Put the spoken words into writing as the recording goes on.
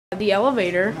the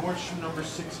elevator. Nordstrom number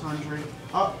 600.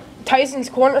 Oh.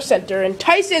 Tysons Corner Center in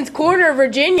Tysons Corner,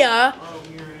 Virginia. Oh,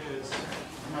 here it is. I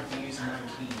might be using my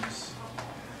keys.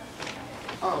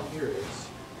 Oh, here it is.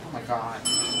 Oh my god.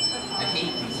 I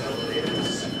hate these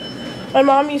elevators. My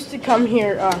mom used to come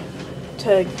here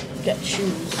to get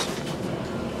shoes.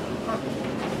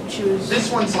 Shoes.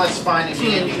 This one's less fine and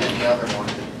dandy than the other one.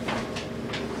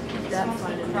 That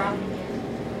fine and dandy.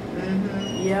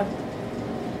 Mm-hmm. Yep.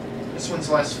 This one's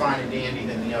less fine and dandy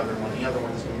than the other one. The other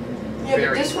one's Yeah, very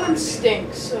but this fine one and dandy.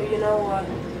 stinks, so you know what?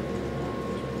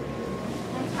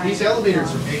 These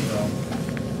elevators are big though.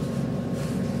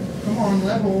 Come on,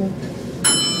 level.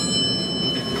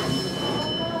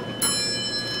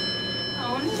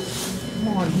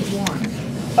 Come on, hit one.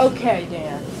 Okay,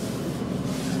 Dan.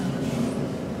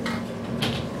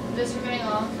 This we're getting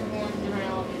off from one different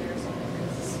elevator or something.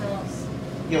 This is still us.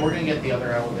 Yeah, we're gonna get the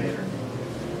other elevator.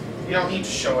 You don't need to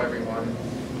show everyone.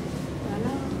 I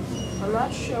know. I'm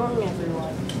not showing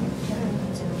everyone. Okay,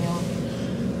 it's in the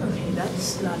elevator. Okay,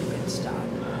 that's not a good stop. I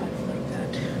don't like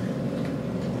that.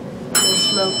 No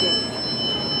smoking.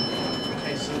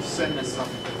 Okay, so send us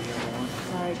something to the other one.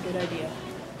 Alright, good idea.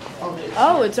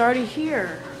 Oh, It's already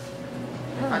here.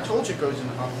 I told you it goes in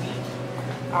upbeat.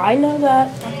 I know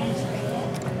that. Did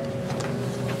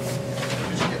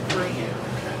you get 3?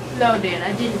 Yeah. No, Dan,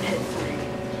 I didn't hit 3.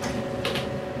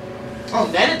 Oh,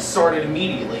 then it started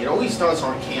immediately. It always does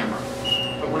on camera.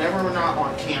 But whenever we're not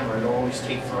on camera, it'll always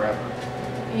take forever.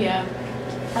 Yeah.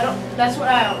 That's what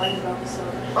I don't like about this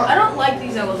elevator. I don't like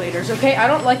these elevators, okay? I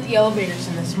don't like the elevators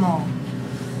in this mall.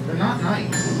 They're not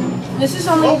nice. This is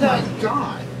only Oh my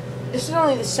god. This is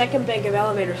only the second bank of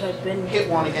elevators I've been. Hit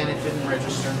one again, it didn't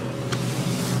register.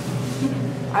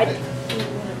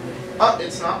 Oh,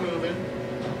 it's not moving.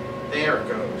 There it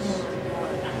goes.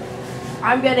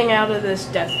 I'm getting out of this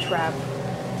death trap.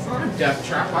 It's not a death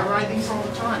trap. I ride these all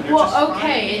the time. They're just Well, fine.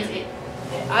 okay.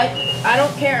 I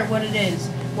don't care what it is.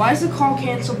 Why is the call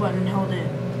cancel button held in?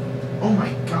 Oh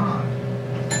my god.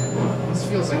 This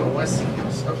feels like a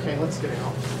Westinghouse. Okay, let's get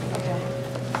out. Okay.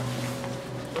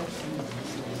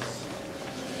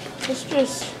 Let's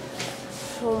just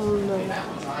film the. That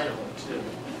one's idling too.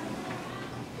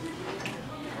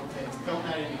 Okay, film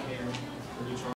that indicator.